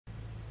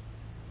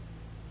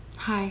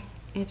Hi,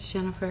 it's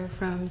Jennifer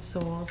from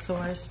Soul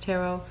Source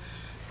Tarot,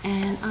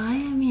 and I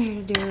am here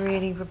to do a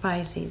reading for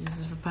Pisces. This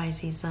is for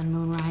Pisces, Sun,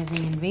 Moon,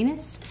 Rising, and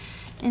Venus,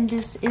 and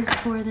this is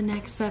for the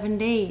next 7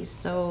 days.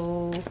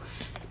 So,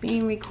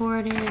 being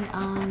recorded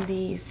on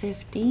the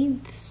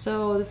 15th,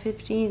 so the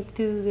 15th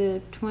through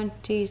the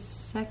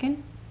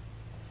 22nd.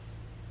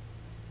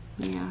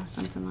 Yeah,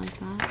 something like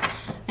that.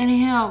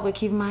 Anyhow, but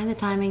keep in mind the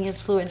timing is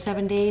fluid.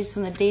 7 days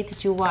from the date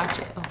that you watch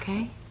it,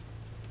 okay?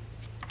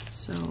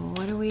 So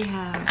what do we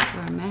have for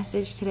a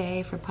message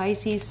today for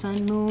Pisces,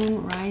 Sun,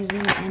 Moon,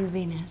 Rising, and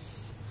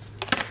Venus?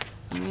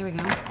 Oh, there we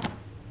go.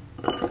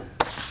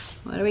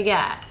 What do we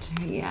got?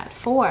 We got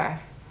four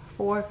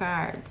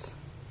cards.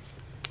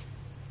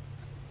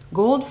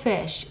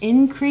 Goldfish,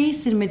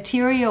 increase in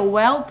material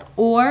wealth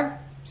or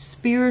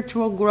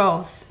spiritual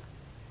growth.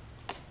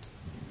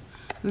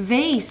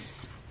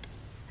 Vase,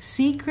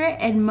 secret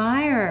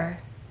admirer.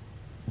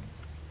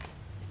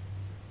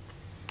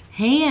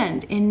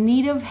 Hand, in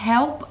need of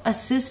help,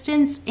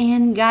 assistance,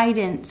 and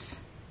guidance.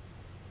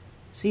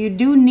 So you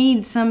do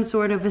need some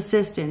sort of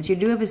assistance. You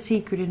do have a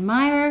secret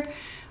admirer.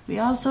 We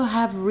also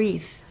have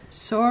wreath,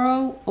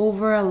 sorrow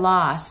over a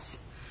loss.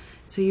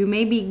 So you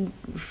may be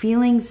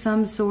feeling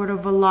some sort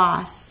of a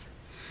loss.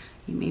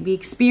 You may be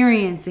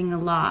experiencing a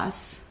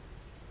loss.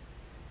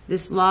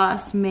 This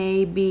loss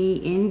may be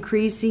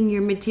increasing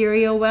your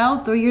material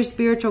wealth or your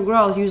spiritual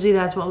growth. Usually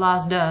that's what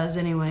loss does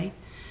anyway,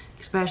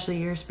 especially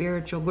your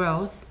spiritual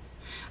growth.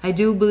 I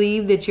do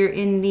believe that you're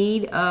in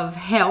need of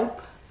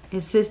help,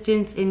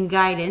 assistance, and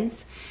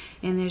guidance.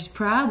 And there's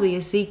probably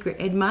a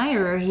secret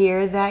admirer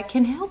here that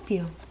can help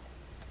you.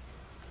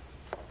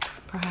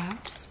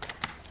 Perhaps.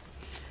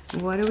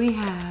 What do we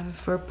have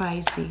for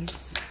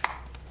Pisces?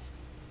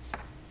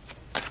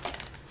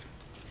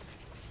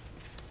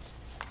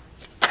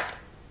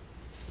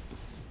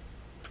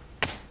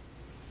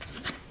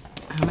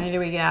 How many do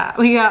we got?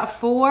 We got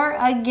 4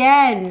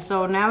 again.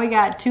 So now we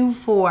got 2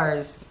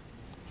 4s.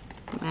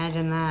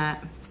 Imagine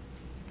that.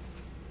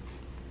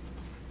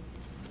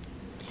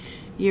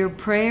 Your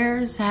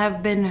prayers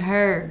have been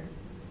heard.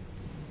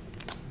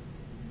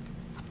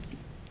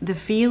 The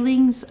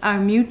feelings are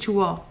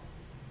mutual.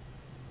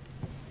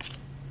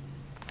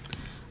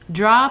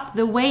 Drop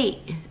the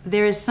weight.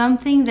 There is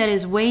something that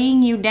is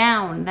weighing you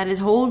down, that is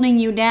holding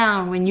you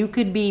down when you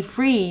could be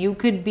free. You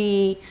could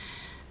be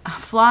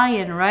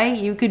flying, right?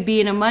 You could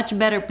be in a much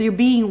better... You're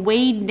being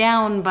weighed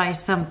down by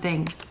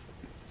something.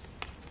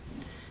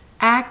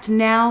 Act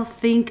now,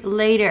 think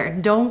later.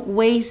 Don't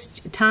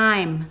waste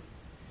time.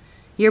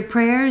 Your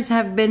prayers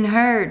have been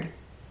heard.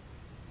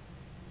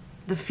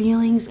 The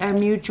feelings are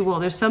mutual.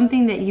 There's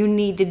something that you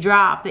need to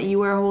drop, that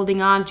you are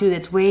holding on to,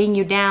 that's weighing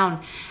you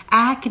down.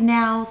 Act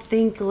now,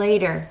 think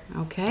later.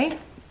 Okay?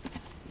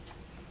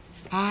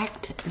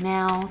 Act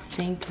now,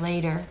 think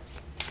later.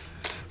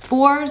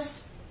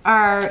 4s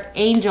are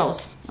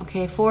angels.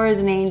 Okay, 4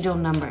 is an angel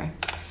number.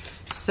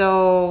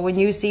 So when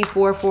you see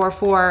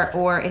 444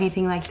 or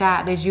anything like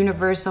that, there's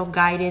universal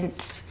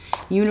guidance,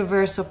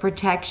 universal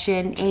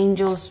protection,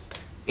 angels,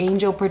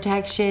 angel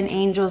protection,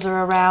 angels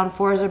are around.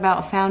 4s are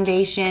about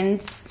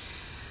foundations.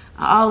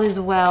 All is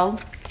well.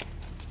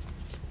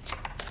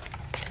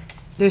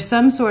 There's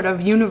some sort of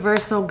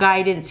universal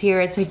guidance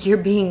here. It's like you're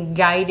being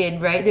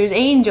guided, right? There's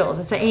angels.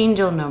 It's an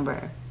angel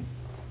number.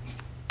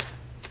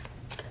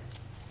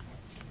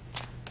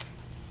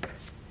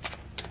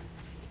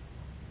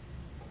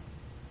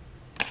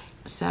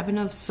 Seven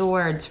of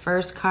Swords,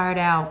 first card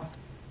out.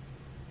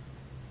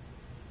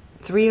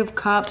 3 of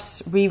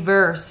Cups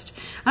reversed.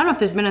 I don't know if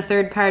there's been a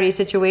third party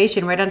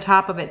situation right on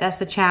top of it. That's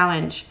the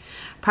challenge.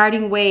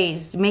 Parting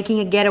ways, making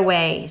a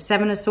getaway.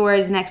 7 of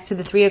Swords next to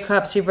the 3 of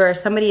Cups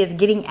reversed. Somebody is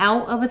getting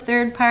out of a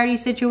third party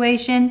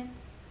situation.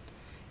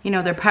 You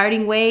know, they're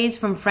parting ways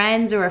from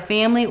friends or a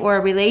family or a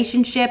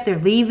relationship. They're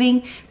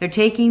leaving. They're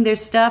taking their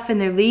stuff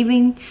and they're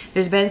leaving.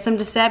 There's been some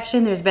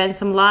deception. There's been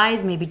some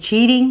lies, maybe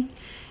cheating.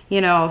 You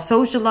know,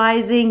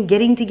 socializing,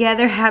 getting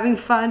together, having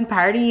fun,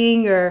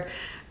 partying, or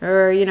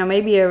you know,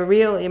 maybe a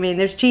real, I mean,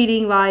 there's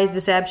cheating, lies,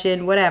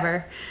 deception,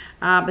 whatever.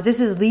 But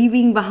this is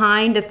leaving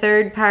behind a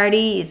third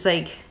party. It's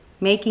like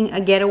making a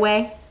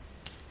getaway.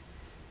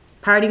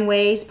 Parting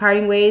ways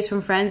from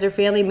friends or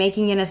family,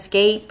 making an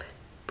escape,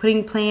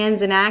 putting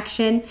plans in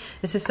action.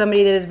 This is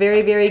somebody that is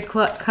very, very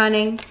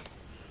cunning.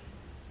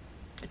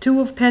 2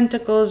 of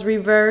Pentacles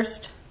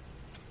reversed.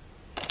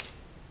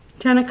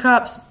 10 of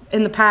Cups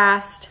in the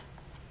past.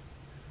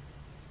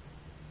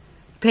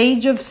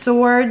 Page of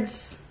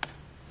Swords.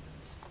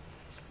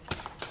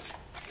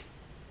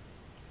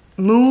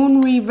 Moon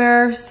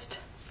reversed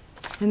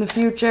in the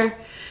future.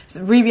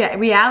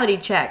 Reality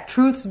check.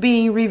 Truths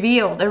being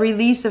revealed. A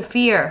release of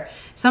fear.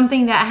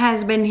 Something that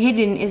has been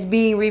hidden is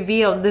being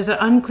revealed. There's an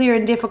unclear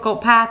and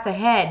difficult path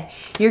ahead.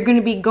 You're going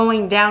to be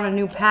going down a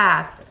new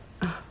path.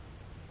 How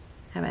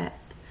about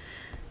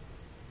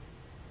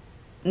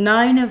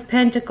 9 of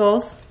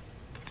Pentacles.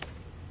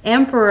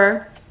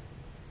 Emperor.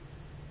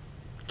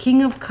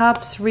 King of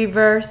Cups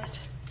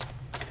reversed.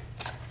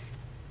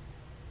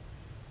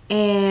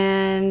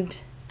 And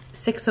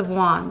 6 of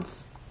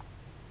Wands.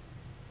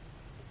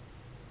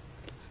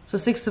 So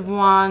 6 of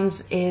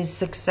Wands is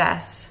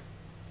success,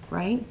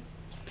 right?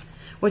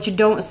 What you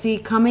don't see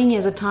coming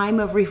is a time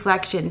of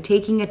reflection,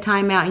 taking a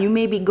time out. You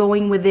may be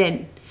going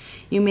within.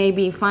 You may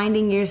be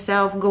finding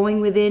yourself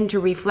going within to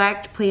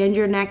reflect, plan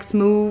your next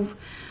move,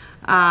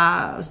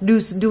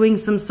 doing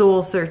some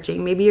soul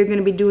searching. Maybe you're going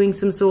to be doing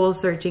some soul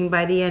searching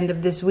by the end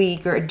of this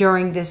week or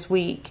during this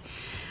week.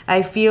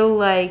 I feel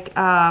like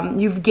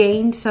you've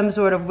gained some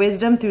sort of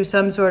wisdom through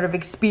some sort of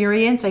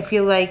experience. I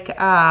feel like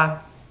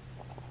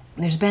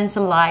there's been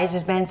some lies,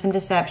 there's been some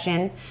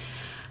deception.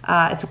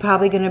 It's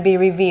probably going to be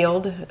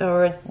revealed,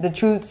 or the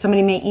truth,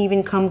 somebody may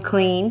even come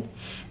clean.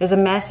 There's a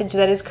message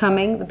that is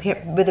coming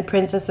with the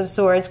Princess of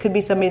Swords. Could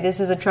be somebody, this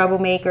is a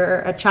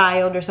troublemaker, a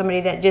child, or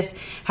somebody that just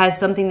has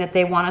something that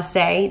they want to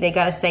say. They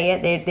got to say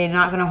it. They're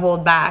not going to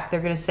hold back.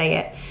 They're going to say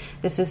it.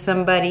 This is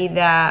somebody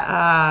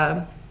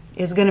that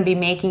is going to be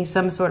making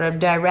some sort of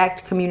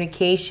direct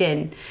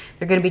communication.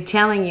 They're going to be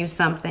telling you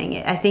something.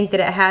 I think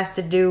that it has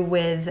to do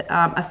with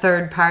a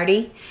third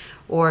party,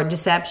 or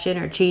deception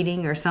or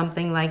cheating or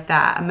something like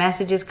that. A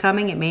message is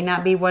coming. It may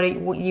not be what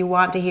you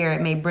want to hear.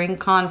 It may bring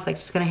conflict.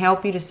 It's going to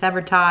help you to sever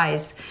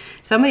ties.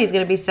 Somebody's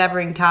going to be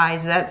severing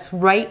ties. That's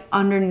right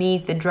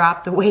underneath the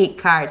drop the weight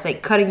card. It's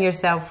like cutting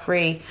yourself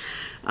free.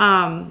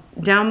 Down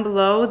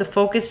below, the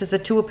focus is a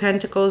 2 of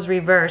Pentacles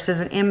reversed.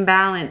 There's an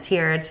imbalance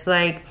here. It's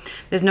like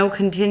there's no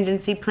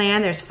contingency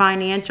plan. There's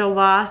financial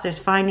loss. There's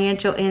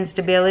financial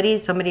instability.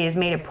 Somebody has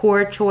made a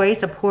poor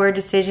choice, a poor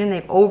decision.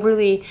 They've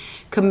overly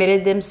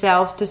committed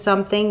themselves to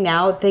something.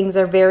 Now things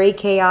are very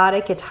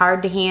chaotic. It's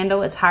hard to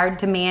handle. It's hard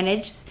to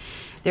manage.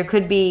 There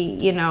could be,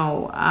 you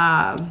know,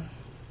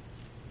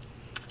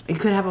 you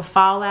could have a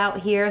fallout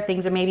here.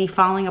 Things are maybe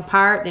falling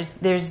apart.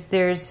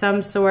 There's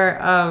some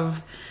sort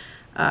of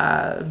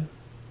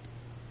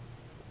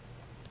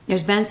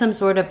there's been some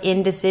sort of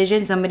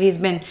indecision. Somebody's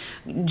been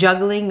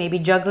juggling, maybe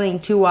juggling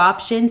 2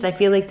 options. I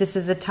feel like this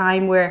is a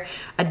time where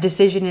a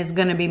decision is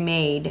going to be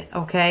made,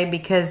 okay?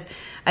 Because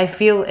I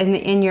feel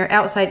in your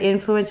outside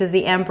influence is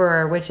the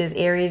Emperor, which is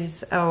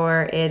Aries,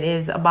 or it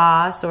is a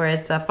boss, or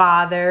it's a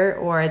father,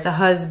 or it's a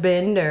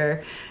husband,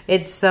 or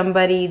it's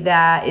somebody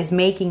that is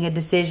making a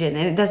decision.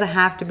 And it doesn't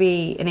have to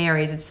be an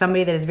Aries. It's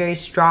somebody that is very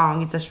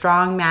strong. It's a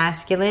strong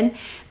masculine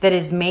that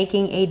is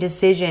making a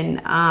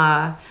decision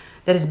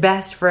that is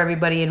best for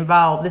everybody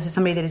involved. This is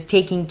somebody that is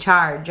taking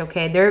charge,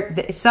 okay?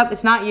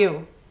 It's not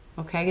you,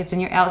 okay? It's in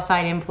your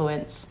outside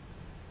influence.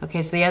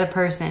 Okay, so the other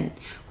person,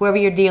 whoever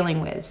you're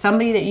dealing with,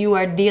 somebody that you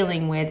are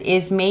dealing with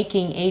is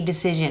making a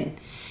decision.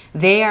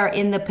 They are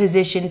in the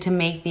position to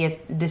make the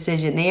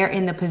decision. They are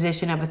in the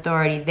position of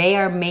authority. They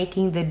are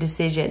making the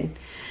decision.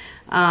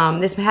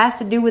 This has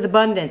to do with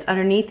abundance.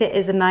 Underneath it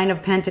is the 9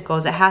 of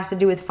Pentacles. It has to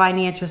do with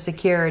financial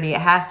security.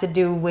 It has to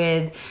do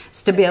with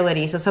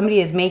stability. So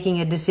somebody is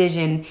making a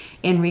decision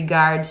in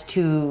regards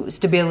to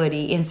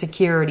stability, in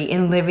security,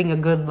 in living a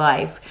good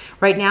life.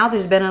 Right now,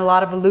 there's been a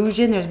lot of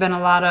illusion. There's been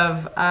a lot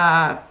of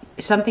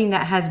something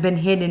that has been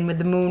hidden with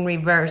the Moon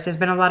reverse. There's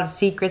been a lot of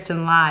secrets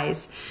and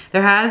lies.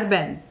 There has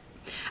been.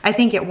 I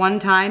think at one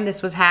time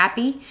this was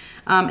happy.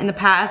 In the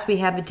past, we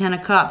have the 10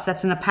 of Cups.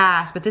 That's in the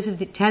past. But this is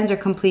the 10s are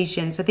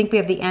completion. So I think we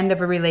have the end of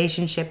a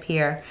relationship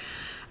here.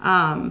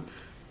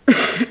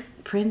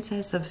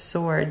 Princess of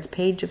Swords,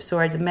 Page of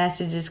Swords. A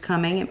message is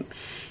coming.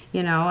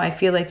 You know, I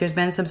feel like there's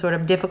been some sort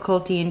of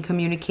difficulty in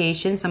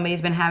communication.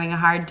 Somebody's been having a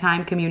hard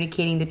time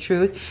communicating the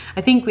truth.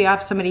 I think we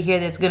have somebody here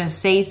that's going to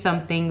say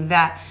something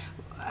that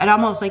it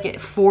almost like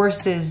it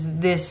forces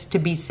this to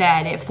be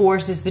said. It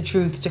forces the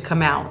truth to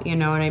come out. You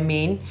know what I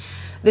mean?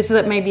 This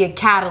is maybe a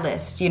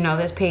catalyst, you know,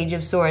 this Page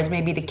of Swords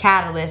may be the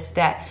catalyst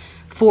that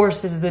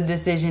forces the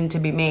decision to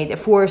be made, that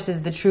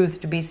forces the truth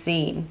to be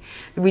seen.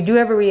 We do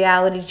have a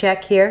reality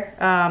check here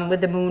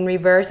with the Moon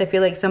reverse. I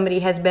feel like somebody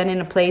has been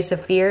in a place of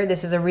fear.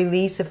 This is a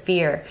release of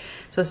fear.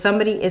 So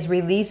somebody is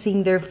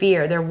releasing their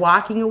fear. They're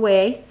walking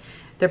away.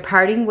 They're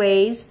parting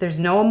ways. There's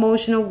no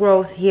emotional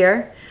growth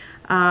here.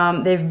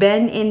 They've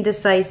been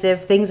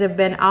indecisive. Things have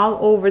been all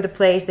over the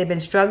place. They've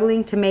been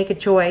struggling to make a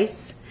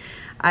choice.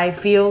 I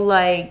feel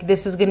like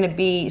this is going to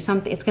be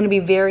something, it's going to be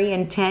very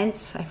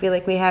intense. I feel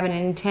like we have an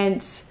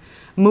intense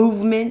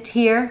movement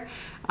here.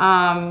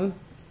 Hopes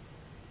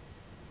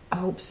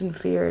and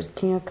fears,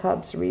 King of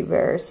Cups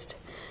reversed.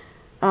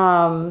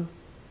 That's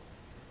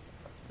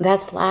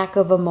lack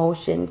of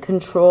emotion,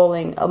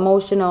 controlling,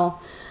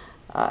 emotional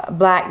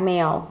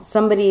blackmail.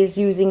 Somebody is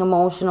using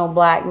emotional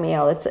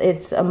blackmail.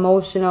 It's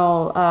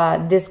emotional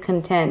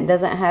discontent,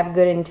 doesn't have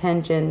good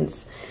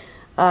intentions.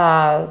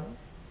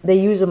 They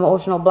use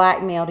emotional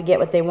blackmail to get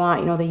what they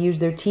want. You know, they use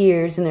their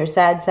tears and their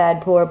sad, sad,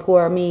 poor,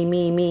 poor,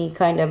 me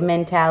kind of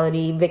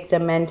mentality,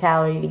 victim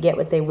mentality to get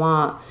what they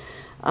want.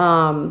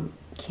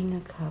 King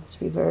of Cups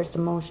reversed,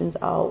 emotions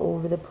all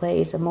over the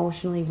place,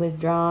 emotionally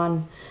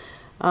withdrawn.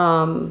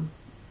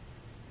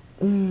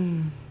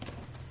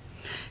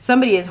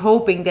 Somebody is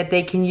hoping that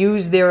they can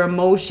use their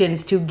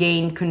emotions to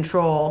gain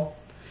control.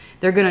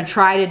 They're going to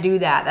try to do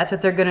that. That's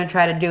what they're going to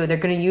try to do. They're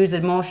going to use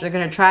emotion. They're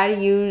going to try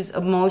to use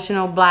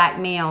emotional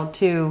blackmail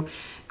to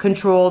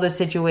control the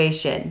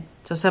situation.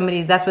 So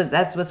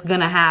that's what's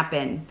gonna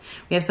happen.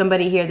 We have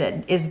somebody here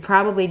that is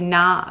probably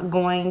not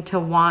going to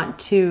want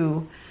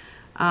to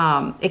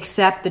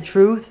accept the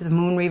truth, the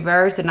moon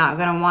reverse. They're not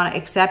going to want to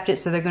accept it,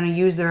 so they're going to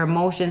use their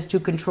emotions to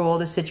control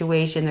the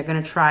situation. They're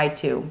going to try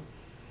to.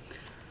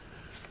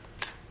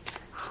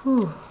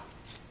 Whew.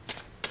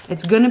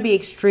 It's going to be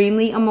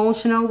extremely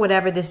emotional,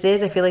 whatever this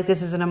is. I feel like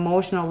this is an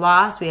emotional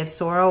loss. We have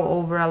sorrow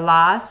over a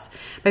loss.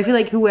 But I feel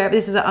like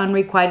this is an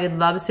unrequited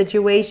love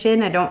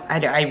situation.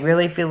 I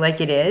really feel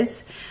like it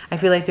is. I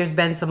feel like there's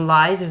been some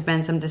lies. There's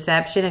been some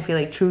deception. I feel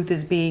like truth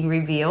is being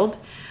revealed.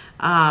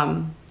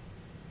 Act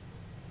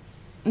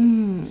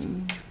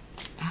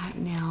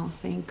now,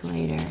 think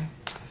later.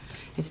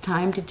 It's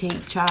time to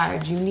take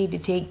charge. You need to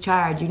take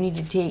charge. You need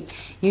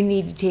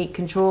to take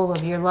control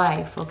of your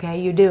life, okay?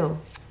 You do.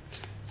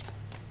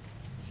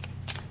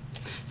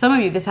 Some of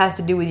you, this has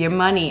to do with your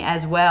money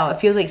as well. It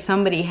feels like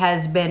somebody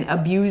has been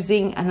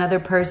abusing another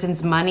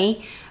person's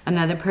money,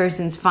 another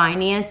person's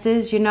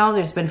finances, you know?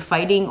 There's been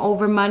fighting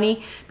over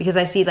money because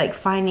I see like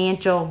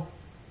financial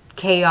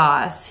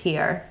chaos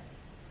here.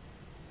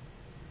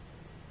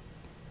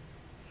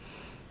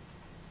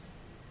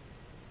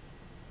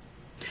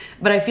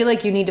 But I feel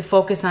like you need to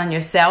focus on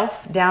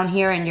yourself down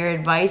here, and your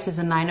advice is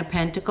a 9 of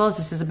Pentacles.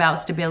 This is about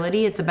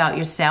stability. It's about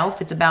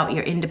yourself. It's about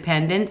your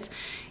independence.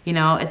 You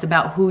know, it's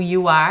about who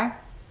you are.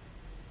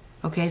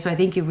 Okay, so I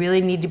think you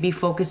really need to be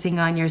focusing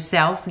on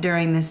yourself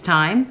during this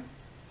time.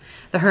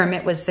 The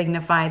Hermit would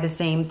signify the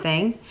same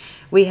thing.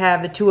 We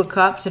have the 2 of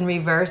Cups in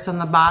reverse on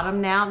the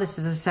bottom now. This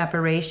is a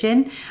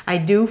separation. I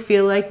do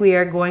feel like we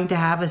are going to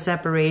have a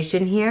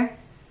separation here.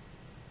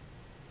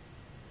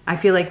 I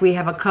feel like we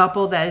have a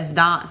couple that is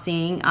not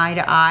seeing eye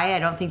to eye. I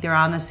don't think they're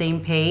on the same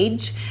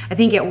page. I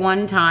think at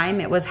one time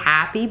it was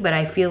happy, but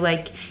I feel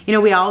like, you know,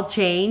 we all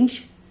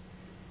change.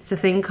 It's a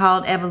thing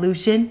called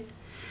evolution.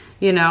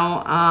 You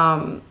know,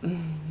 I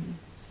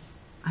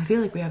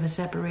feel like we have a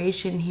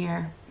separation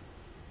here.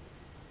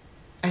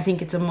 I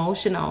think it's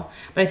emotional,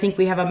 but I think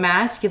we have a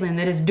masculine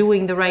that is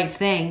doing the right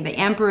thing. The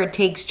Emperor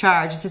takes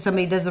charge. This is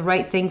somebody who does the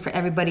right thing for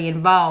everybody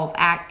involved,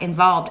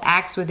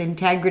 acts with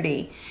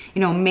integrity,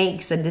 you know,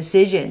 makes a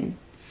decision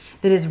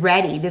that is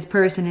ready. This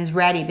person is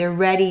ready. They're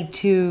ready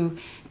to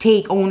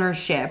take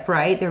ownership,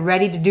 right? They're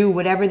ready to do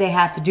whatever they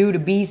have to do to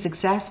be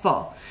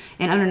successful.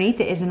 And underneath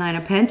it is the 9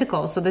 of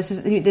Pentacles. So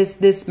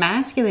this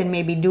masculine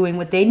may be doing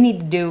what they need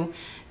to do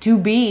to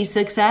be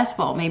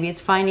successful. Maybe it's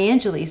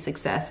financially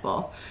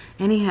successful.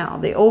 Anyhow,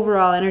 the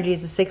overall energy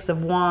is the 6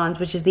 of Wands,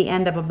 which is the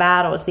end of a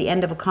battle. It's the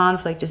end of a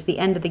conflict. It's the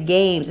end of the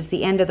games. It's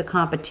the end of the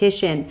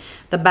competition.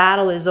 The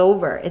battle is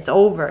over. It's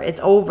over. It's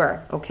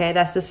over. Okay,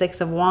 that's the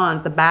 6 of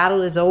Wands. The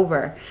battle is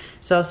over.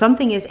 So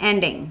something is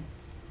ending.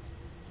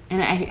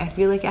 And I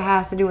feel like it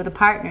has to do with a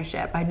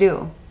partnership. I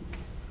do.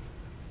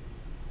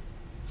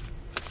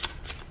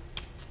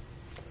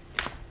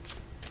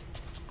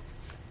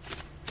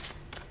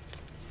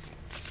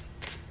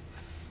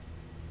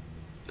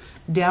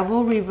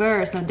 Devil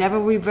reversed. Now,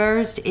 Devil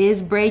reversed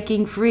is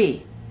breaking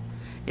free.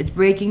 It's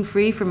breaking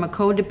free from a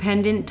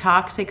codependent,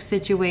 toxic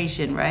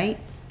situation, right?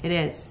 It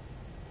is.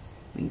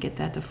 We can get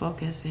that to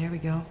focus. There we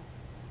go.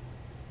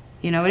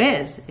 You know, it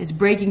is. It's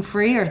breaking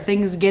free, or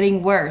things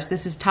getting worse.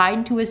 This is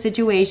tied to a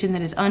situation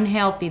that is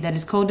unhealthy, that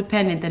is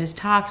codependent, that is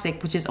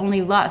toxic, which is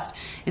only lust.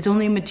 It's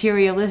only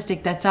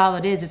materialistic. That's all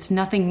it is. It's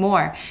nothing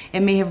more.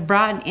 It may have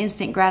brought an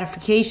instant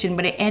gratification,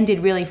 but it ended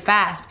really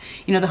fast.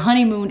 You know, the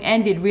honeymoon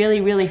ended really,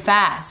 really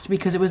fast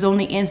because it was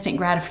only instant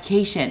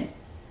gratification,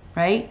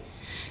 right?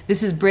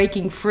 This is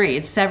breaking free.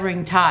 It's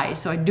severing ties.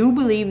 So I do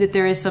believe that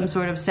there is some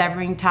sort of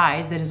severing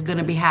ties that is going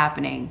to be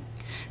happening.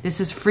 This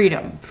is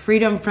freedom.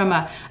 Freedom from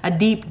a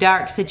deep,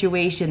 dark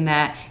situation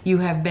that you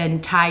have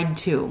been tied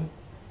to.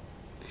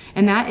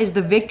 And that is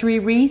the victory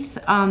wreath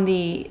on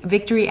the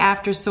victory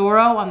after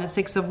sorrow on the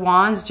 6 of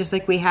Wands, just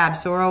like we have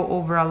sorrow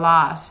over a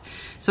loss.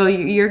 So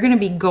you're going to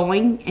be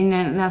going, and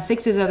then now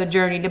 6s are the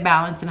journey to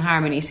balance and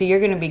harmony. So you're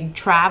going to be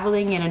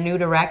traveling in a new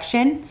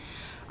direction.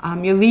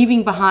 You're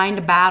leaving behind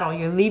a battle.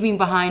 You're leaving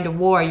behind a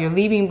war. You're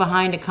leaving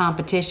behind a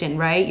competition,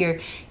 right?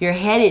 You're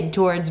headed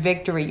towards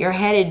victory. You're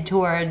headed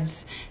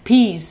towards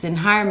peace and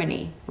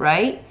harmony,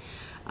 right?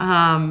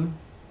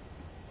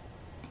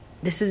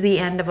 This is the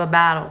end of a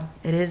battle.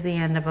 It is the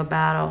end of a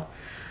battle.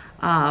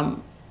 I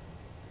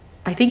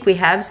think we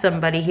have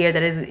somebody here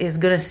that is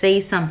going to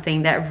say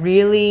something that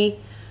really,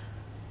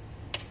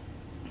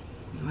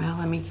 well,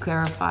 let me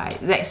clarify,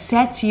 that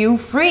sets you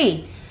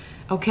free.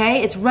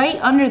 Okay, it's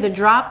right under the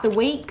drop the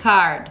weight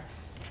card.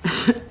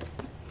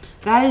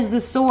 That is the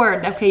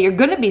sword. Okay, you're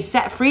going to be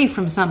set free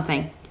from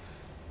something.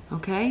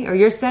 Okay, or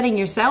you're setting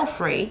yourself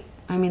free.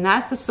 I mean,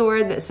 that's the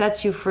sword that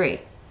sets you free.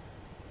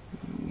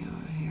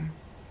 Over here.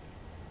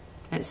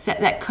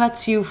 That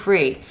cuts you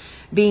free.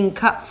 Being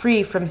cut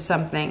free from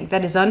something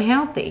that is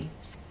unhealthy.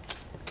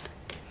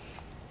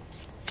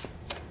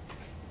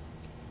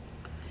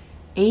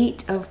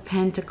 8 of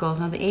Pentacles.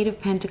 Now the 8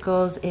 of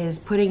Pentacles is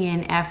putting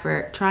in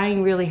effort,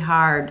 trying really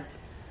hard.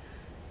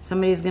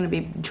 Somebody's going to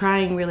be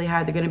trying really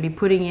hard. They're going to be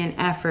putting in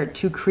effort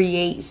to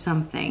create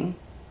something.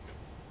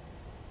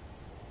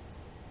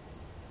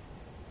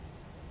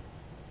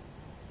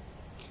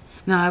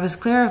 Now, I was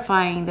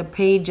clarifying the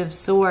Page of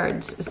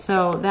Swords.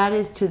 So that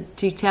is to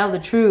tell the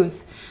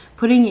truth.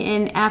 Putting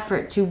in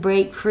effort to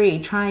break free.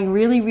 Trying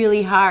really,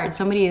 really hard.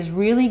 Somebody is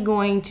really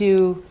going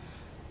to...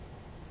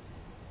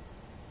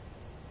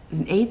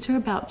 And eights are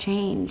about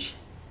change.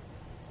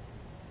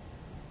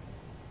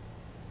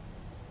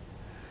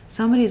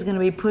 Somebody's going to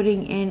be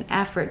putting in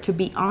effort to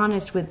be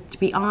honest and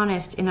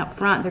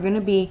upfront. They're going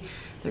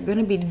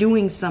to be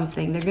doing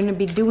something. They're going to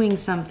be doing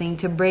something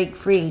to break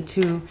free,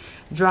 to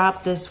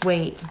drop this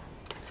weight.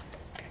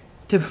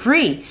 To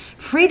freedom,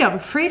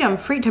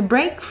 to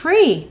break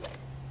free.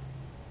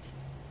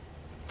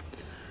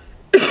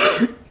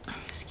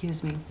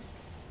 Excuse me.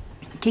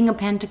 King of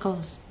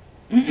Pentacles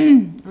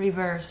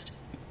reversed.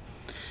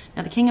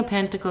 Now, the King of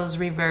Pentacles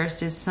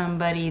reversed is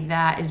somebody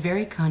that is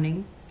very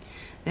cunning,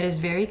 that is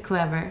very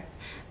clever,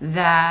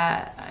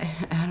 that,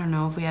 I don't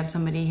know if we have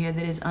somebody here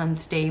that is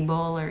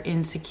unstable or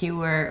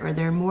insecure, or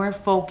they're more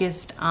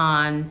focused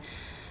on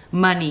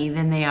money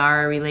than they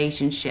are a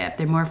relationship.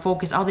 They're more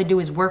focused, all they do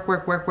is work.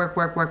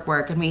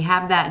 And we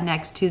have that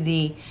next to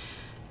the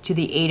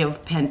Eight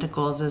of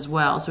Pentacles as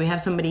well. So we have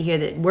somebody here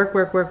that work.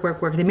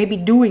 They may be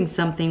doing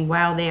something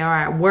while they are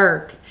at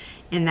work,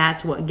 and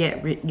that's what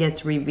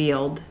gets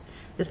revealed.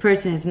 This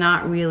person is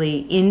not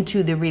really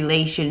into the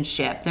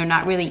relationship. They're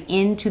not really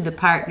into the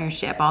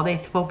partnership. All they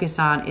focus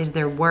on is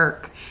their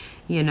work,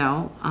 you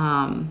know.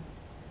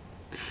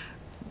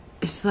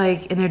 It's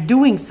like, and they're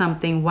doing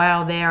something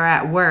while they're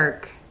at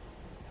work.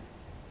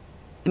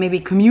 They may be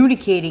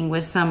communicating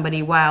with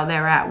somebody while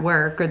they're at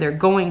work, or they're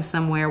going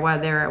somewhere while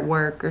they're at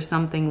work, or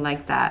something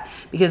like that.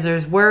 Because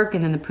there's work,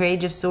 and then the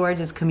Page of Swords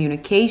is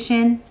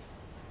communication.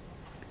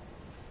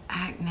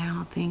 Act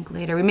now, think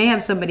later. We may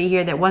have somebody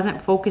here that wasn't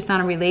focused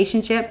on a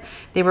relationship.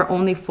 They were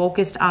only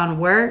focused on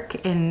work,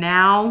 and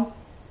now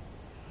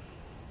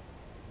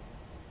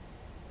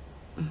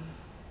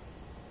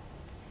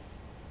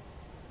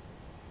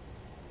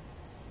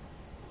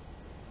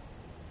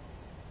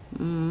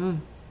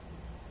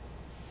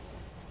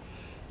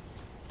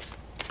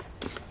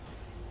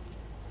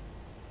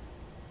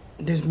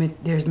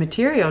there's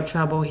material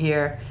trouble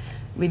here.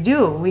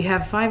 We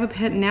have Five of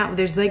Pentacles. Now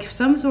there's like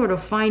some sort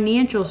of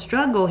financial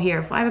struggle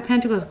here. Five of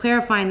Pentacles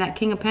clarifying that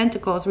King of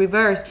Pentacles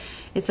reversed.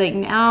 It's like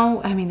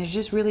now, I mean, they're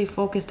just really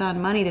focused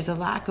on money. There's a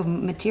lack of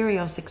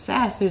material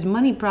success. There's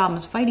money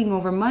problems, fighting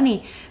over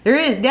money. There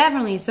is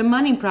definitely some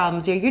money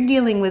problems here. You're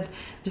dealing with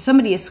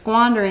somebody is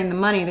squandering the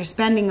money. They're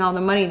spending all the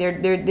money.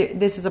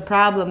 This is a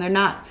problem. They're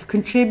not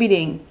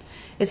contributing.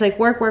 It's like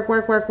work.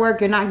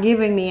 You're not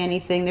giving me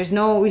anything. There's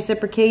no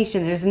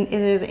reciprocation. There's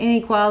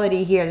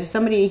inequality here. There's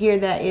somebody here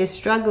that is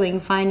struggling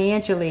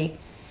financially.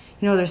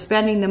 You know, they're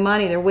spending the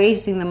money. They're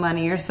wasting the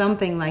money or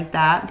something like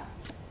that.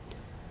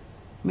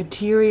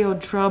 Material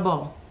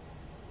trouble.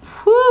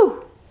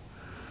 Whew.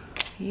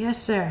 Yes,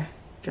 sir.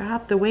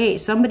 Drop the weight.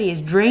 Somebody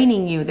is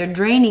draining you. They're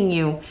draining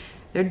you.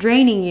 They're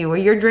draining you, or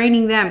you're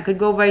draining them. Could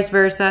go vice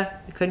versa.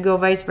 It could go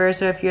vice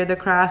versa if you're the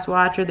cross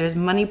watcher. There's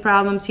money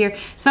problems here.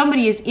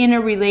 Somebody is in a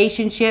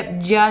relationship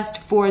just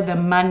for the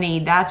money.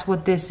 That's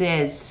what this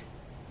is.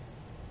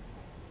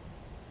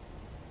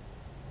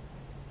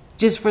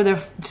 Just for the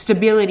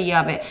stability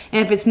of it.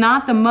 And if it's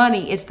not the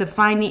money, it's the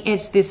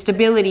it's the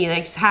stability.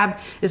 It's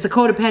the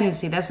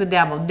codependency. That's the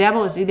devil. The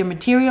devil is either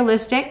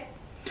materialistic,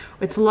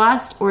 it's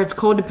lust, or it's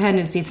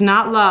codependency. It's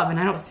not love, and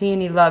I don't see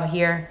any love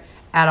here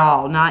at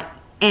all. Not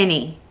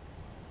any.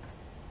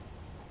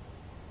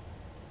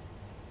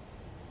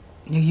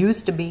 There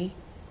used to be,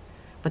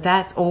 but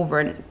that's over,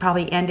 and it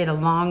probably ended a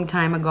long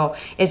time ago.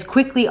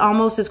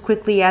 Almost as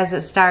quickly as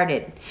it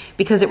started,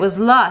 because it was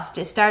lust.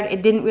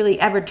 It didn't really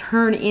ever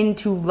turn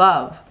into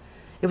love.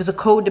 It was a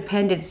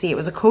codependency. It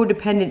was a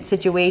codependent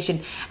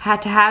situation.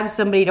 Had to have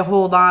somebody to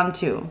hold on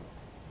to.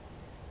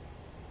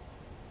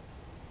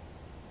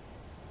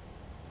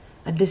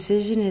 A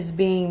decision is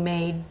being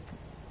made.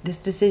 This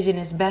decision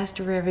is best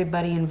for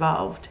everybody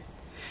involved.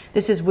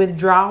 This is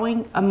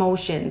withdrawing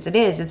emotions. It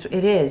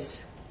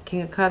is.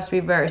 King of Cups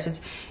reverse.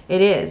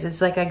 It is.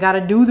 It's like I got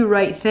to do the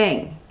right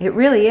thing. It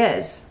really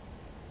is.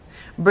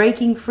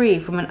 Breaking free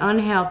from an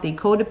unhealthy,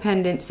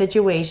 codependent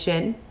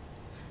situation.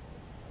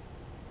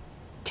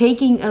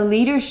 Taking a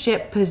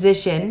leadership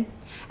position.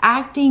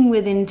 Acting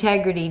with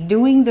integrity.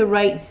 Doing the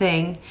right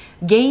thing.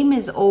 Game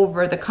is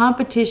over. The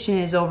competition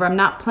is over. I'm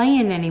not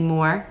playing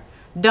anymore.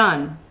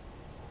 Done.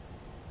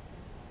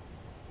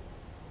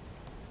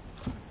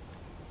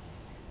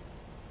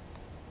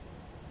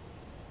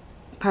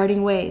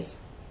 Parting ways.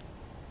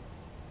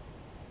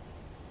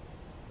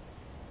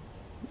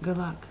 Good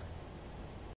luck.